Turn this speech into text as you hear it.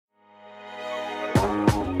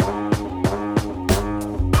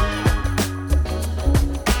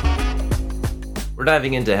We're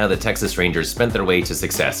diving into how the Texas Rangers spent their way to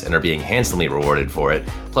success and are being handsomely rewarded for it.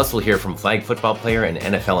 Plus, we'll hear from flag football player and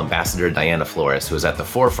NFL ambassador Diana Flores, who is at the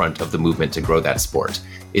forefront of the movement to grow that sport.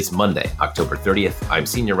 It's Monday, October 30th. I'm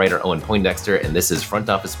senior writer Owen Poindexter, and this is Front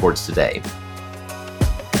Office Sports Today.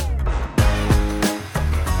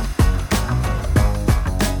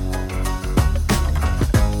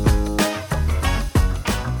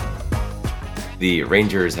 The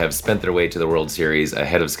Rangers have spent their way to the World Series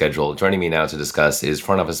ahead of schedule. Joining me now to discuss is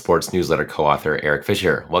Front Office Sports newsletter co-author Eric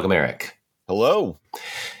Fisher. Welcome, Eric. Hello.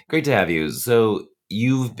 Great to have you. So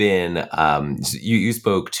you've been, you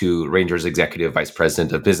spoke to Rangers Executive Vice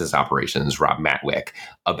President of Business Operations, Rob Matwick,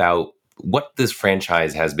 about what this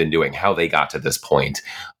franchise has been doing, how they got to this point.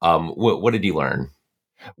 What did you learn?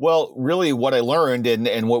 Well, really what I learned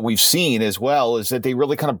and what we've seen as well is that they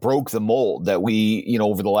really kind of broke the mold that we,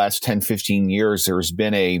 over the last 10, 15 years, there's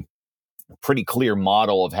been a pretty clear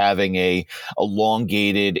model of having a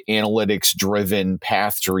elongated, analytics-driven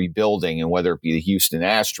path to rebuilding, and whether it be the Houston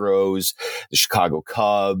Astros, the Chicago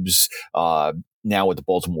Cubs, now what the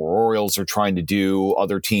Baltimore Orioles are trying to do,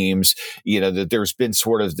 other teams, that there's been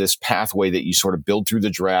sort of this pathway that you sort of build through the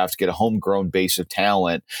draft, get a homegrown base of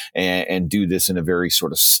talent, and do this in a very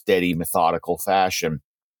sort of steady, methodical fashion.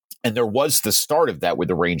 And there was the start of that with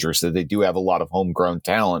the Rangers, that they do have a lot of homegrown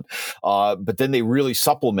talent. But then they really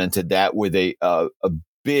supplemented that with a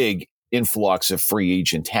big influx of free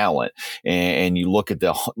agent talent. And you look at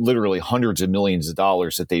the literally hundreds of millions of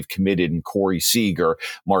dollars that they've committed in Corey Seager,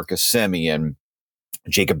 Marcus Semien,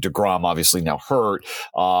 Jacob deGrom, obviously now hurt.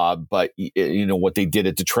 But what they did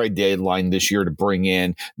at the trade deadline this year to bring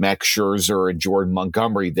in Max Scherzer and Jordan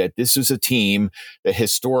Montgomery, that this is a team that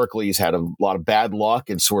historically has had a lot of bad luck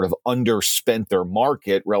and sort of underspent their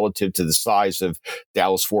market relative to the size of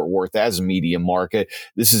Dallas-Fort Worth as a media market.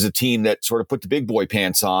 This is a team that sort of put the big boy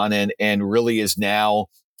pants on and really is now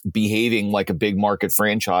behaving like a big market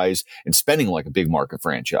franchise and spending like a big market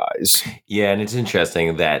franchise. Yeah, and it's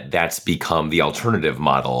interesting that that's become the alternative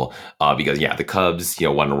model because, the Cubs,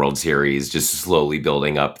 won a World Series, just slowly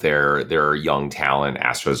building up their young talent.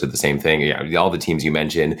 Astros did the same thing. Yeah, all the teams you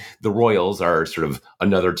mentioned. The Royals are sort of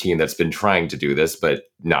another team that's been trying to do this, but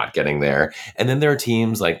not getting there. And then there are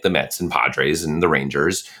teams like the Mets and Padres and the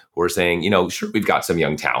Rangers who are saying, sure, we've got some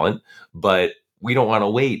young talent, but we don't want to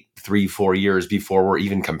wait 3-4 years before we're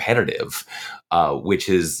even competitive, which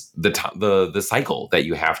is the cycle that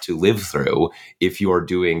you have to live through if you're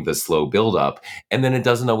doing the slow buildup. And then it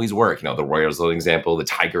doesn't always work. The Royals, for example, the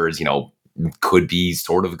Tigers, could be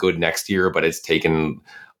sort of good next year, but it's taken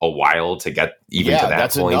a while to get even to that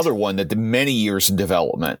that's point. Another one that many years in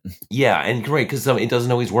development. Yeah, and great, because it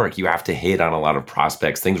doesn't always work. You have to hit on a lot of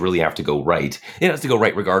prospects. Things really have to go right. It has to go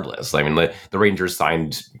right regardless. I mean, the Rangers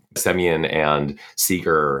signed Semien and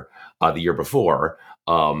Seager the year before.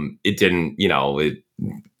 It didn't,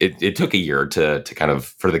 it took a year to kind of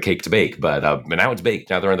for the cake to bake, but now it's baked.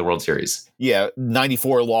 Now they're in the World Series. Yeah,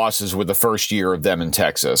 94 losses with the first year of them in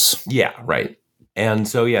Texas. Yeah, right. And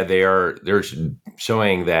so, they're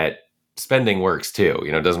showing that spending works too.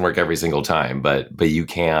 It doesn't work every single time, but you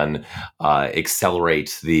can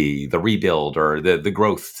accelerate the rebuild or the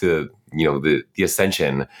growth to, the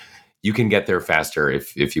ascension. You can get there faster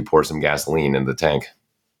if you pour some gasoline in the tank.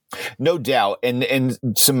 No doubt. And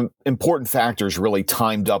some important factors really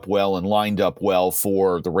timed up well and lined up well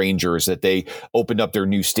for the Rangers, that they opened up their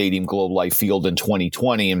new stadium, Globe Life Field, in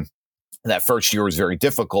 2020. And that first year was very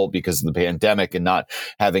difficult because of the pandemic and not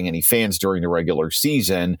having any fans during the regular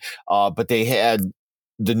season. But they had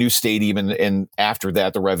the new stadium and after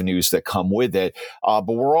that, the revenues that come with it. But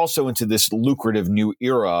we're also into this lucrative new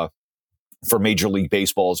era for Major League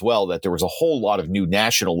Baseball as well, that there was a whole lot of new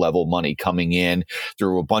national level money coming in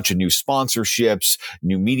through a bunch of new sponsorships,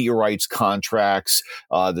 new media rights contracts,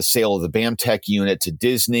 the sale of the BAMTech unit to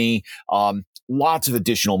Disney, lots of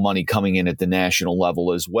additional money coming in at the national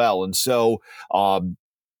level as well. And so,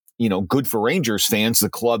 good for Rangers fans. The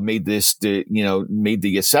club made made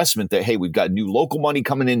the assessment that, hey, we've got new local money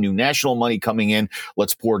coming in, new national money coming in.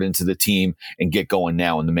 Let's pour it into the team and get going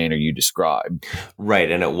now in the manner you described.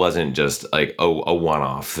 Right. And it wasn't just like a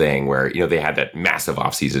one-off thing where, they had that massive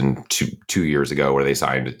offseason two years ago where they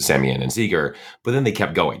signed Semien and Seager, but then they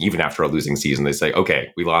kept going. Even after a losing season, they say,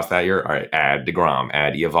 okay, we lost that year. All right, add deGrom,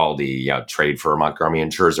 add Eovaldi, trade for Montgomery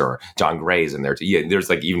and Scherzer, John Gray's in there too. Yeah,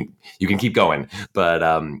 there's even, you can keep going.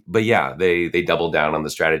 But yeah, they doubled down on the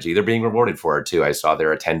strategy. They're being rewarded for it too. I saw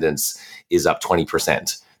their attendance is up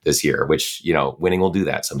 20% this year, which, winning will do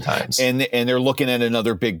that sometimes. And they're looking at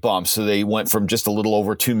another big bump. So they went from just a little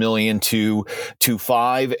over 2 million to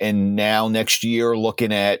 2.5, and now next year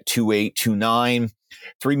looking at 2.8, 2.9.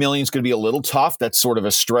 $3 million is going to be a little tough. That's sort of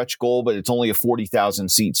a stretch goal, but it's only a 40,000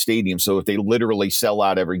 seat stadium. So if they literally sell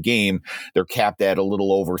out every game, they're capped at a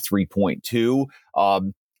little over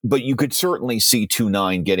 3.2. But you could certainly see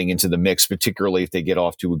 2.9 getting into the mix, particularly if they get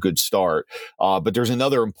off to a good start. But there's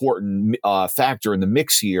another important factor in the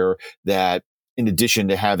mix here that, in addition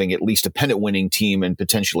to having at least a pennant-winning team and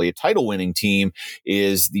potentially a title-winning team,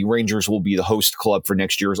 is the Rangers will be the host club for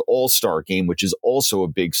next year's All-Star Game, which is also a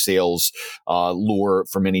big sales lure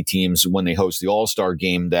for many teams when they host the All-Star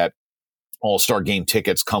Game. That All-Star Game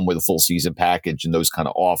tickets come with a full season package and those kind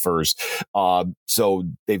of offers. So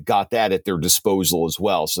they've got that at their disposal as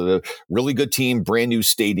well. So the really good team, brand new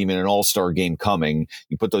stadium, and an All-Star Game coming.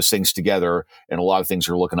 You put those things together, and a lot of things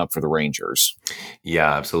are looking up for the Rangers.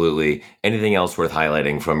 Yeah, absolutely. Anything else worth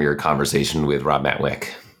highlighting from your conversation with Rob Matwick?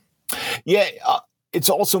 Yeah, it's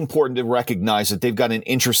also important to recognize that they've got an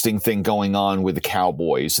interesting thing going on with the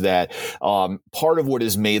Cowboys, that part of what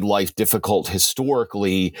has made life difficult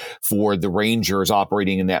historically for the Rangers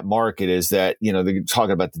operating in that market is that, they're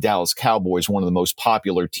talking about the Dallas Cowboys, one of the most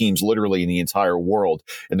popular teams literally in the entire world.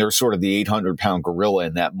 And they're sort of the 800-pound gorilla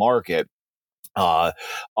in that market.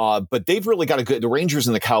 But they've really got the Rangers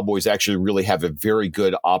and the Cowboys actually really have a very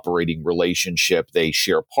good operating relationship. They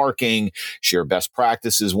share parking, share best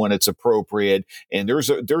practices when it's appropriate. And there's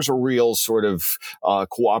a real sort of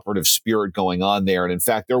cooperative spirit going on there. And in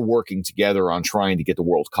fact, they're working together on trying to get the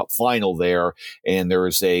World Cup final there. And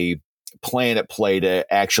there's a plan at play to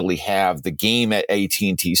actually have the game at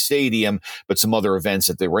AT&T Stadium, but some other events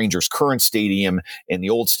at the Rangers' current stadium and the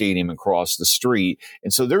old stadium across the street.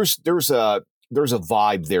 And so there's a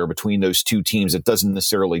vibe there between those two teams that doesn't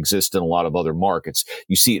necessarily exist in a lot of other markets.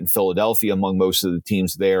 You see it in Philadelphia among most of the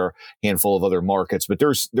teams there, handful of other markets, but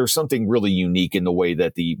there's something really unique in the way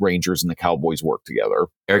that the Rangers and the Cowboys work together.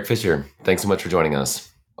 Eric Fisher, thanks so much for joining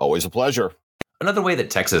us. Always a pleasure. Another way that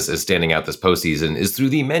Texas is standing out this postseason is through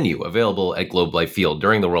the menu available at Globe Life Field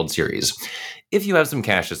during the World Series. If you have some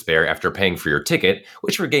cash to spare after paying for your ticket,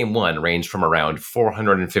 which for Game 1 ranged from around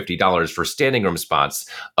 $450 for standing room spots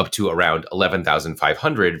up to around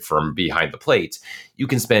 $11,500 from behind the plate, you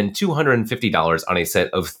can spend $250 on a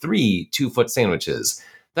set of 3 2-foot sandwiches.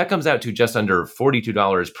 That comes out to just under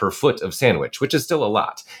 $42 per foot of sandwich, which is still a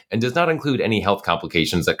lot, and does not include any health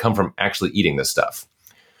complications that come from actually eating this stuff.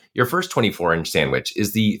 Your first 24-inch sandwich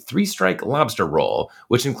is the 3-strike lobster roll,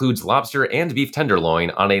 which includes lobster and beef tenderloin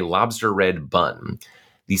on a lobster red bun.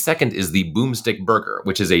 The second is the boomstick burger,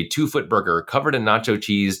 which is a 2-foot burger covered in nacho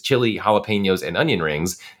cheese, chili, jalapenos, and onion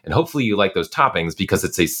rings, and hopefully you like those toppings because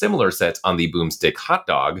it's a similar set on the boomstick hot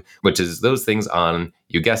dog, which is those things on,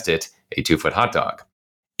 you guessed it, a 2-foot hot dog.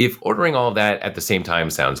 If ordering all of that at the same time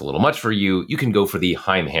sounds a little much for you, you can go for the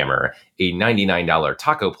Heim Hammer, a $99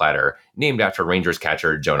 taco platter named after Rangers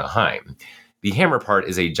catcher Jonah Heim. The hammer part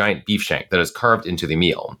is a giant beef shank that is carved into the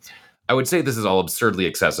meal. I would say this is all absurdly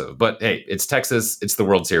excessive, but hey, it's Texas, it's the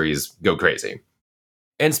World Series, go crazy.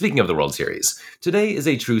 And speaking of the World Series, today is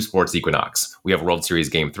a true sports equinox. We have World Series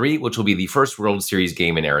Game 3, which will be the first World Series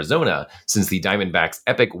game in Arizona since the Diamondbacks'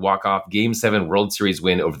 epic walk-off Game 7 World Series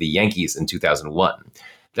win over the Yankees in 2001.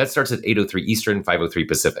 That starts at 8:03 Eastern, 5:03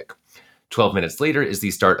 Pacific. 12 minutes later is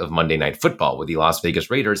the start of Monday Night Football, with the Las Vegas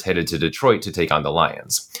Raiders headed to Detroit to take on the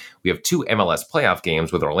Lions. We have 2 MLS playoff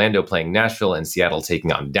games, with Orlando playing Nashville and Seattle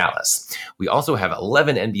taking on Dallas. We also have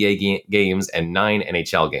 11 NBA games and 9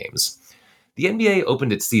 NHL games. The NBA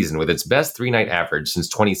opened its season with its best 3-night average since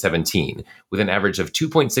 2017, with an average of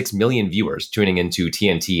 2.6 million viewers tuning into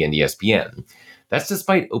TNT and ESPN. That's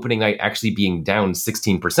despite opening night actually being down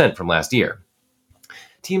 16% from last year.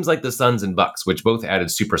 Teams like the Suns and Bucks, which both added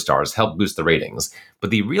superstars, helped boost the ratings.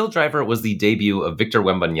 But the real driver was the debut of Victor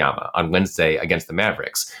Wembanyama on Wednesday against the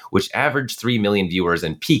Mavericks, which averaged 3 million viewers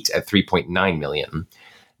and peaked at 3.9 million.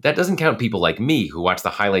 That doesn't count people like me who watch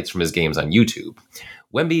the highlights from his games on YouTube.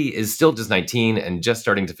 Wemby is still just 19 and just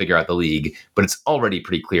starting to figure out the league, but it's already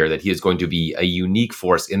pretty clear that he is going to be a unique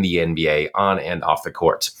force in the NBA on and off the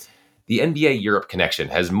court. The NBA-Europe connection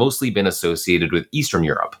has mostly been associated with Eastern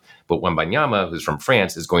Europe, but Wembanyama, who's from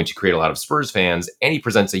France, is going to create a lot of Spurs fans, and he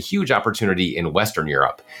presents a huge opportunity in Western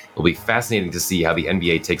Europe. It'll be fascinating to see how the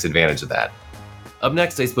NBA takes advantage of that. Up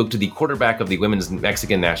next, I spoke to the quarterback of the women's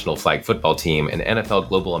Mexican national flag football team and NFL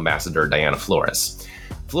Global Ambassador Diana Flores.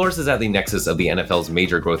 Flores is at the nexus of the NFL's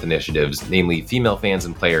major growth initiatives, namely female fans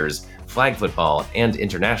and players, flag football, and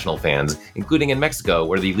international fans, including in Mexico,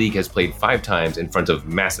 where the league has played 5 times in front of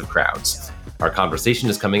massive crowds. Our conversation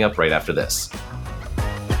is coming up right after this.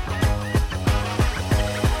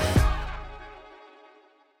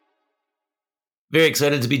 Very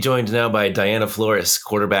excited to be joined now by Diana Flores,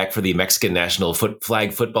 quarterback for the Mexican national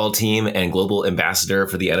flag football team and global ambassador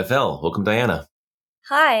for the NFL. Welcome, Diana.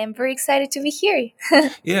 Hi, I'm very excited to be here.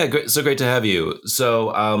 Yeah, great, so great to have you.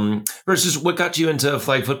 So, first, just what got you into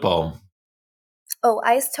flag football? Oh,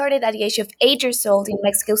 I started at the age of 8 years old in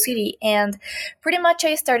Mexico City, and pretty much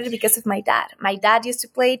I started because of my dad. My dad used to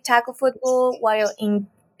play tackle football while in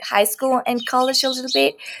high school and college a little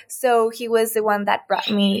bit, so he was the one that brought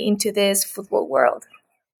me into this football world.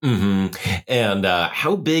 hmm And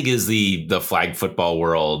how big is the flag football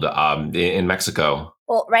world in Mexico?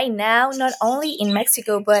 Well, right now, not only in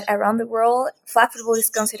Mexico but around the world, flag football is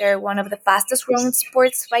considered one of the fastest growing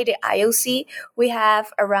sports by the IOC. We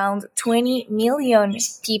have around 20 million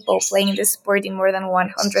people playing this sport in more than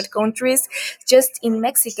 100 countries. Just in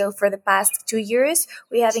Mexico, for the past 2 years,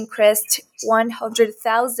 we have increased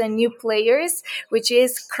 100,000 new players, which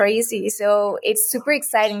is crazy. So it's super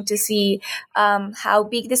exciting to see how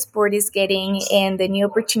big the sport is getting and the new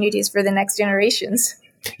opportunities for the next generations.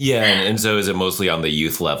 Yeah, and so is it mostly on the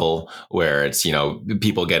youth level where it's,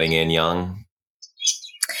 people getting in young?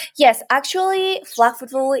 Yes, actually, flag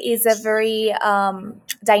football is a very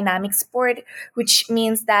dynamic sport, which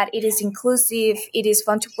means that it is inclusive. It is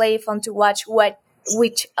fun to play, fun to watch.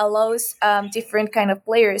 Which allows different kind of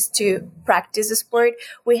players to practice the sport.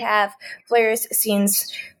 We have players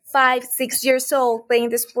since 5, 6 years old playing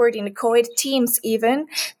the sport in co-ed teams, even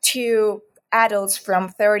to adults from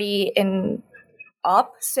 30 and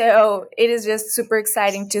up. So it is just super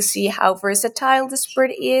exciting to see how versatile the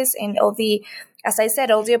sport is and all the, as I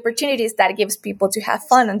said, all the opportunities that it gives people to have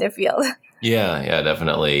fun on the field. Yeah,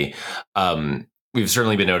 definitely. We've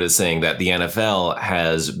certainly been noticing that the NFL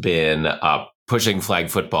has been pushing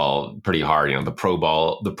flag football pretty hard. The Pro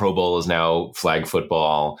Bowl is now flag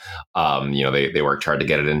football. They worked hard to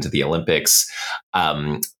get it into the Olympics.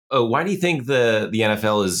 Why do you think the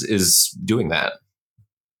NFL is doing that?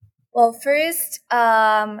 Well, first,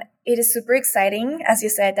 it is super exciting, as you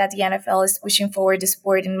said, that the NFL is pushing forward the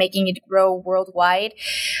sport and making it grow worldwide.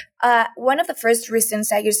 One of the first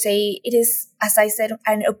reasons I could say it is, as I said,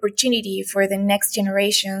 an opportunity for the next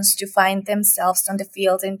generations to find themselves on the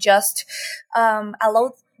field and just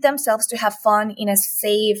allow themselves to have fun in a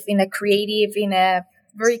safe, in a creative, in a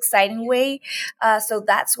very exciting way. So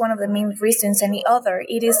that's one of the main reasons. And the other,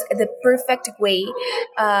 it is the perfect way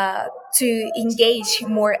to engage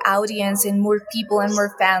more audience and more people and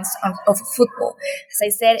more fans of football. As I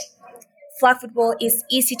said, flag football is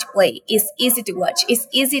easy to play, is easy to watch, is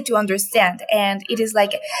easy to understand, and it is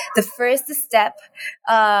like the first step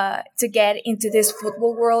to get into this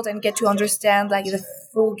football world and get to understand like the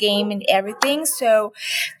full game and everything. So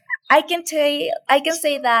I can say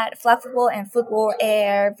that flag football and football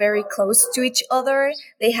are very close to each other.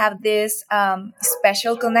 They have this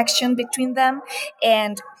special connection between them,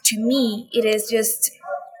 and to me, it is just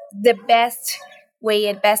the best way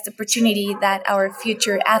and best opportunity that our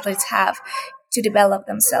future athletes have to develop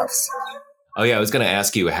themselves. Oh yeah, I was going to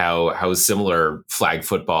ask you how similar flag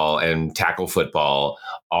football and tackle football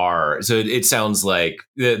are. So it sounds like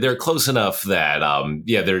they're close enough that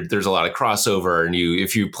there's a lot of crossover, and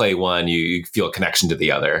if you play one, you feel a connection to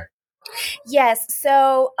the other. Yes,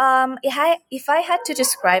 so if I had to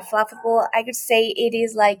describe flag football, I could say it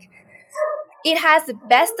is like it has the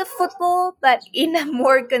best of football, but in a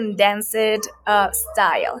more condensed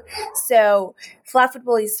style. So, flag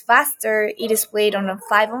football is faster. It is played on a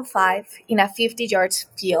 5-on-5 in a 50 yards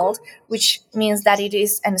field, which means that it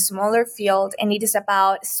is a smaller field and it is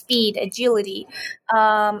about speed, agility.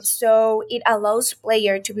 So, it allows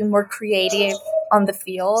player to be more creative on the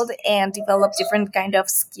field and develop different kind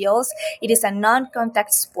of skills. It is a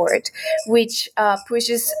non-contact sport, which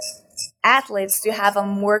pushes athletes to have a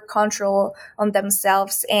more control on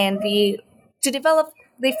themselves and be to develop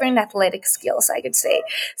different athletic skills, I could say.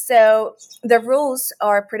 So the rules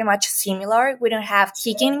are pretty much similar. We don't have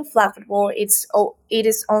kicking in flag football. It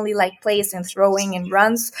is only like plays and throwing and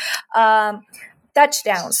runs. um,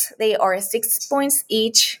 Touchdowns, they are 6 points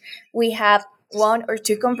each. We have one or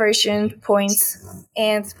two conversion points,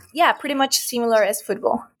 and yeah, pretty much similar as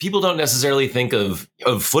football. People don't necessarily think of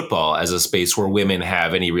football as a space where women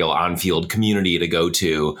have any real on-field community to go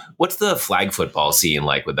to. What's the flag football scene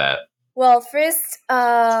like with that? Well, first,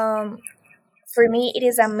 for me, it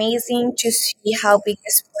is amazing to see how big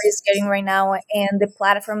the sport is getting right now and the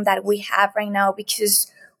platform that we have right now, because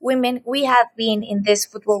women, we have been in this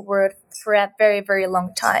football world for a very, very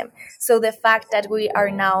long time. So the fact that we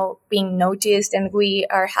are now being noticed and we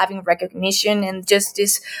are having recognition and just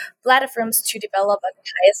these platforms to develop at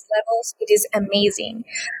the highest levels, it is amazing.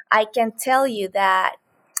 I can tell you that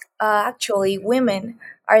actually women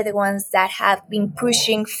are the ones that have been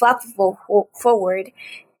pushing flag football forward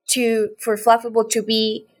for flag football to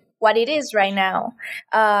be what it is right now.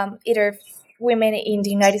 Either women in the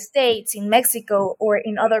United States, in Mexico, or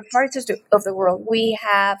in other parts of the world, we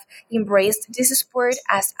have embraced this sport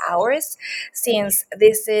as ours, since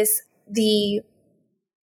this is the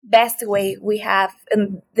best way we have,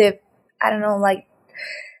 and the I don't know, like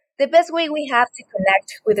the best way we have to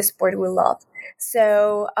connect with the sport we love.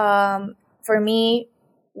 So for me,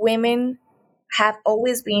 women have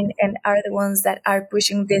always been and are the ones that are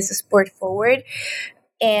pushing this sport forward.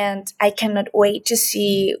 And I cannot wait to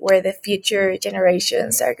see where the future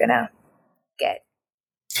generations are gonna get.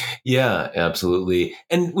 Yeah, absolutely.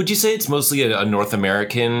 And would you say it's mostly a North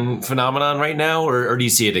American phenomenon right now, or do you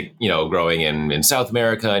see it, growing in South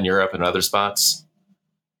America and Europe and other spots?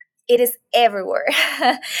 It is everywhere.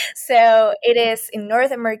 So it is in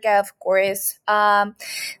North America, of course.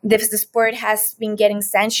 The sport has been getting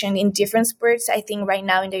sanctioned in different sports. I think right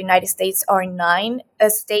now in the United States are nine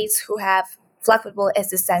states who have flag football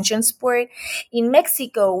as a sanctioned sport. In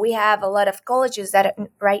Mexico, we have a lot of colleges that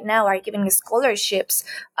right now are giving scholarships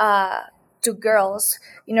to girls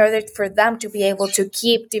in order for them to be able to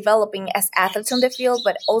keep developing as athletes on the field,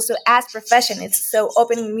 but also as professionals. So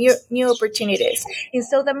opening new opportunities. In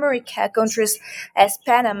South America, countries as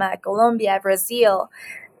Panama, Colombia, Brazil,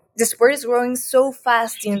 the sport is growing so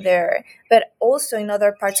fast in there, but also in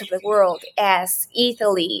other parts of the world as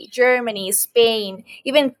Italy, Germany, Spain,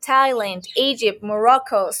 even Thailand, Egypt,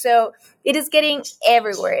 Morocco. So it is getting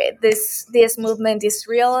everywhere. This movement is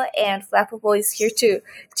real, and flag football is here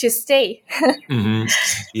to stay. Hmm.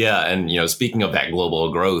 Yeah, and speaking of that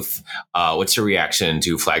global growth, what's your reaction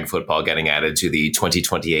to flag football getting added to the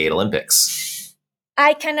 2028 Olympics?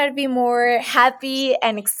 I cannot be more happy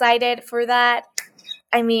and excited for that.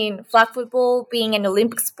 I mean, flag football being an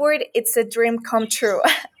Olympic sport, it's a dream come true.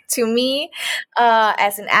 To me,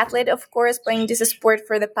 as an athlete, of course, playing this sport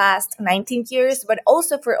for the past 19 years, but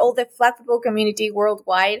also for all the flag football community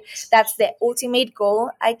worldwide, that's the ultimate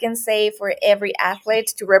goal, I can say, for every athlete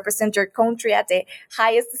to represent your country at the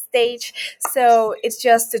highest stage. So it's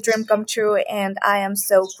just a dream come true, and I am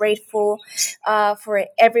so grateful for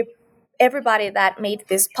everybody that made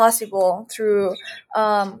this possible through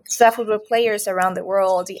flag football players around the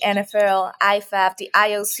world, the NFL, IFAF, the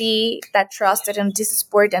IOC that trusted in this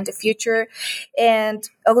sport and the future. And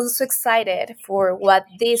I'm also excited for what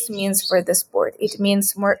this means for the sport. It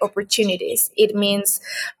means more opportunities. It means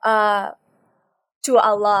to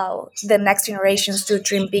allow the next generations to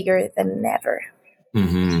dream bigger than ever.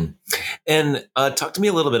 Hmm. And talk to me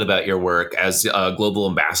a little bit about your work as a global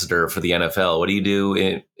ambassador for the NFL. What do you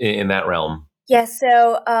do in that realm? Yeah,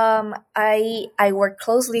 so I work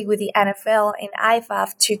closely with the NFL and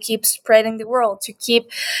IFAF to keep spreading the world, to keep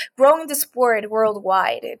growing the sport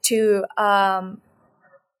worldwide, to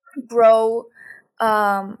grow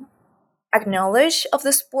um, acknowledge of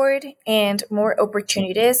the sport and more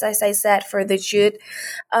opportunities, as I said, for the youth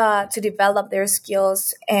to develop their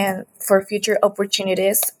skills and for future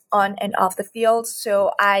opportunities on and off the field.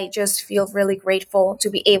 So I just feel really grateful to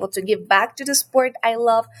be able to give back to the sport I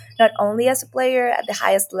love, not only as a player at the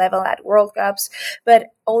highest level at World Cups, but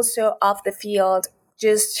also off the field,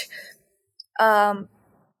 just um,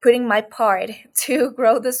 putting my part to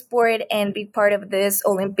grow the sport and be part of this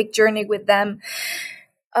Olympic journey with them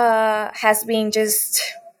has been just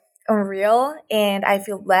unreal, and I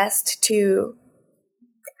feel blessed to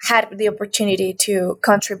have the opportunity to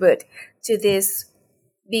contribute to this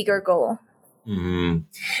bigger goal. Hmm.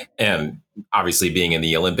 And obviously, being in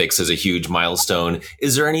the Olympics is a huge milestone.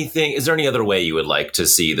 Is there anything? Is there any other way you would like to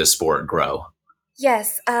see the sport grow?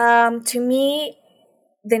 Yes, to me,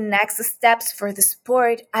 the next steps for the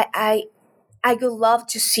sport, I would love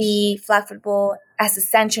to see flag football as a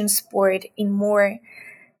sanctioned sport in more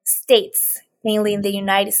states, mainly in the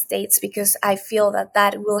United States, because I feel that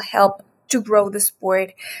that will help to grow the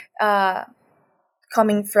sport, uh,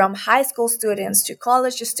 coming from high school students to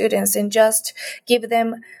college students, and just give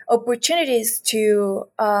them opportunities to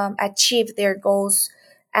achieve their goals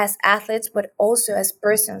as athletes, but also as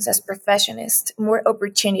persons, as professionals, more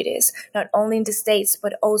opportunities, not only in the States,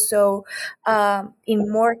 but also in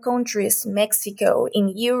more countries, Mexico, in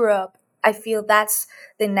Europe. I feel that's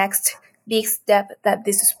the next big step that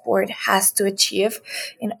this sport has to achieve.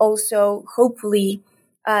 And also, hopefully,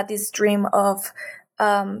 this dream of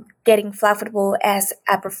getting flag football as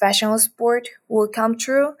a professional sport will come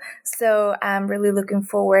true. So I'm really looking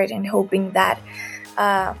forward and hoping that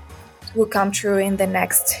uh, will come true in the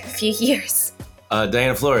next few years.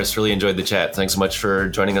 Diana Flores, really enjoyed the chat. Thanks so much for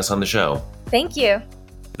joining us on the show. Thank you.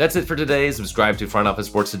 That's it for today. Subscribe to Front Office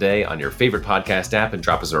Sports Today on your favorite podcast app and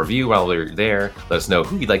drop us a review while you're there. Let us know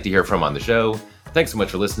who you'd like to hear from on the show. Thanks so much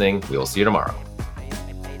for listening. We will see you tomorrow.